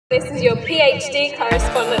This is your PhD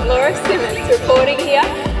correspondent Laura Simmons reporting here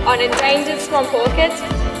on endangered swamp orchids.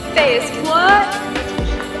 Phaius what?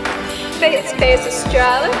 Phaius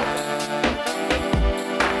australis.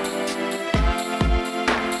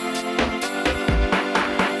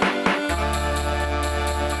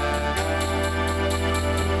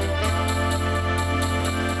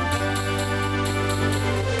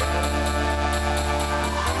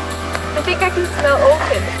 I think I can smell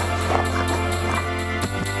orchids.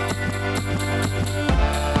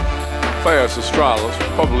 Phaius australis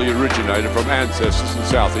probably originated from ancestors in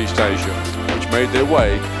Southeast Asia, which made their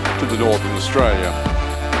way to the northern Australia.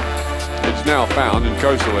 It's now found in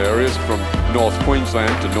coastal areas from North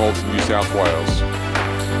Queensland to northern New South Wales.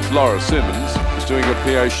 Laura Simmons is doing a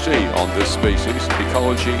PhD on this species,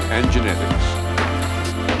 ecology and genetics.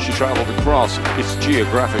 She travelled across its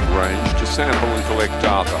geographic range to sample and collect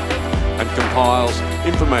data, and compiles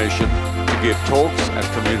information to give talks at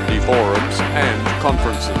community forums and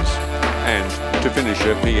conferences, and to finish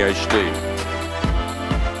her PhD.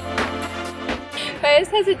 Phaius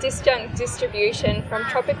has a disjunct distribution from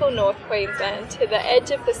tropical North Queensland to the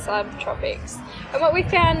edge of the subtropics. And what we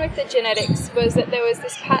found with the genetics was that there was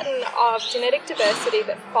this pattern of genetic diversity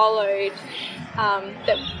that followed,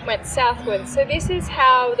 that went southwards. So this is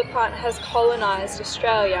how the plant has colonised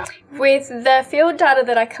Australia. With the field data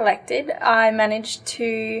that I collected, I managed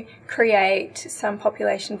to create some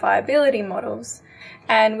population viability models,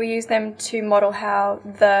 and we use them to model how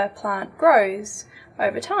the plant grows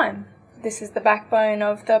over time. This is the backbone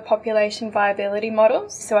of the population viability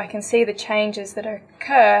models, so I can see the changes that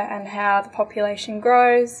occur and how the population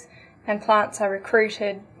grows and plants are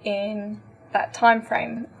recruited in that time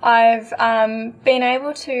frame. I've been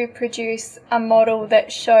able to produce a model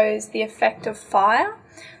that shows the effect of fire.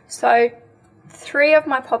 So 3 of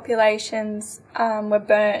my populations were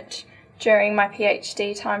burnt during my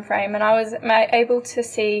PhD time frame, and I was able to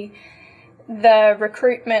see the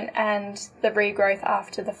recruitment and the regrowth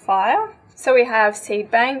after the fire. So we have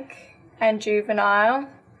seed bank and juvenile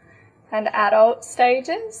and adult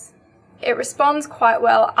stages. It responds quite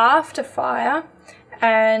well after fire,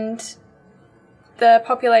 and the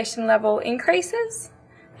population level increases,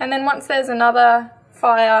 and then once there's another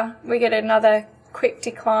fire we get another quick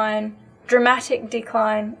decline, dramatic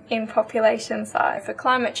decline in population size. For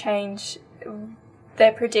climate change,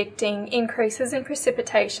 they're predicting increases in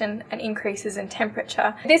precipitation and increases in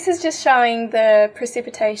temperature. This is just showing the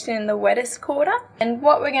precipitation in the wettest quarter, and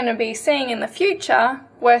what we're going to be seeing in the future,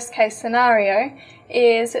 worst case scenario,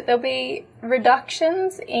 is that there'll be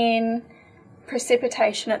reductions in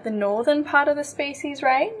precipitation at the northern part of the species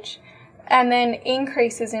range, and then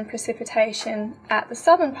increases in precipitation at the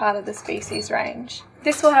southern part of the species range.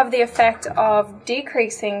 This will have the effect of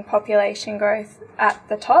decreasing population growth at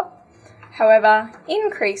the top, however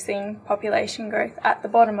increasing population growth at the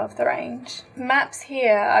bottom of the range. Maps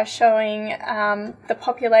here are showing the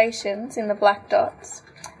populations in the black dots,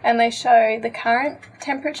 and they show the current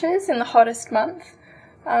temperatures in the hottest month.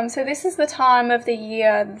 So this is the time of the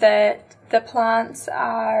year that the plants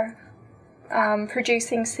are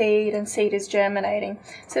producing seed and seed is germinating.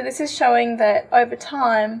 So this is showing that over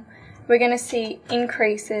time we're going to see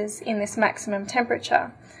increases in this maximum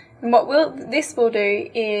temperature. And what this will do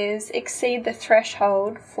is exceed the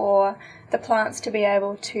threshold for the plants to be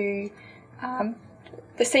able to,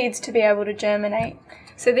 the seeds to be able to germinate.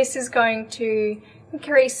 So this is going to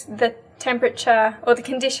increase the temperature or the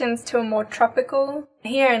conditions to a more tropical.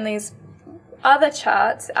 Here in these other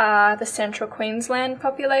charts are the central Queensland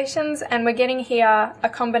populations, and we're getting here a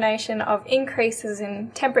combination of increases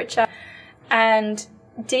in temperature and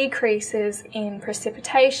decreases in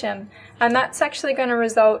precipitation, and that's actually going to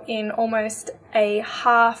result in almost a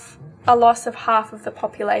loss of half of the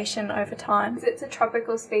population over time. It's a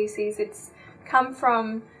tropical species, it's come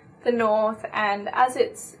from the north, and as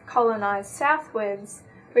it's colonised southwards,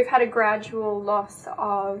 we've had a gradual loss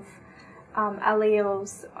of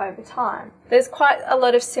alleles over time. There's quite a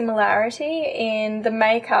lot of similarity in the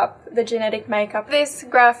makeup, the genetic makeup. This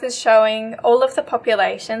graph is showing all of the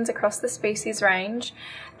populations across the species range,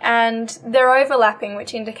 and they're overlapping,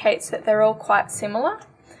 which indicates that they're all quite similar.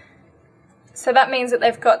 So that means that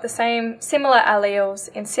they've got the same similar alleles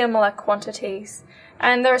in similar quantities,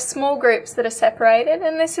 and there are small groups that are separated,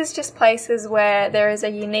 and this is just places where there is a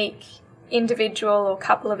unique individual or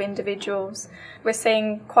couple of individuals. We're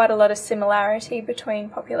seeing quite a lot of similarity between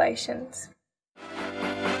populations.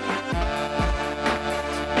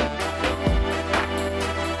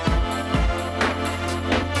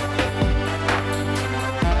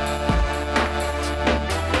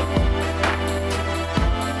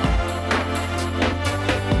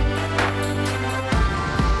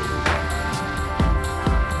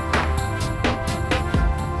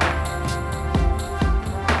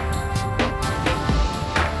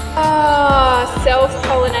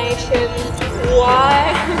 question,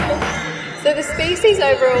 why? So the species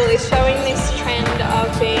overall is showing this trend of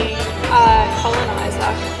being a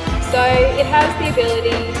colonizer. So it has the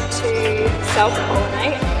ability to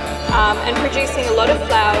self-pollinate and producing a lot of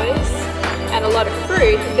flowers and a lot of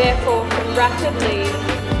fruit, therefore can rapidly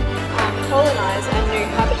colonize a new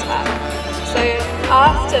habitat. So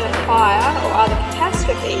after fire or other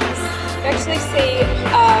catastrophes, you actually see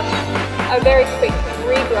a very quick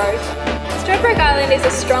regrowth. Stradbroke Island is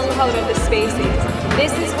a stronghold of the species.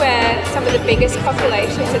 This is where some of the biggest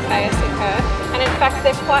populations of Phaius occur, and in fact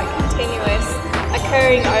they're quite continuous,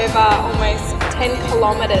 occurring over almost 10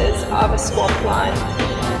 kilometres of a swamp line.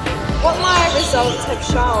 What my results have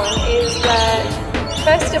shown is that,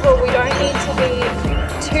 first of all, we don't need to be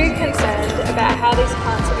too concerned about how these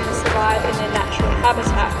plants are going to survive in their natural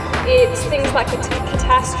habitat. It's things like a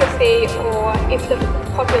catastrophe, or if the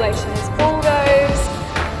population is bulldozed,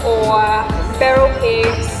 or feral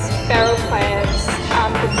pigs, feral plants,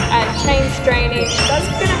 and change drainage. That's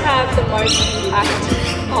going to have the most impact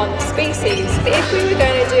on the species. But if we were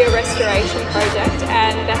going to do a restoration project,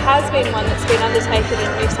 and there has been one that's been undertaken in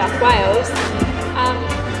New South Wales,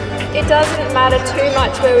 it doesn't matter too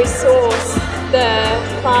much where we source the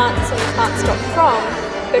plants and the plant stock from,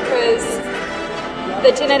 because the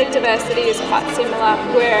genetic diversity is quite similar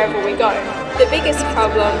wherever we go. The biggest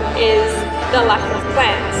problem is the lack of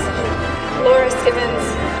plants. Laura Simmons,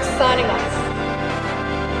 signing off.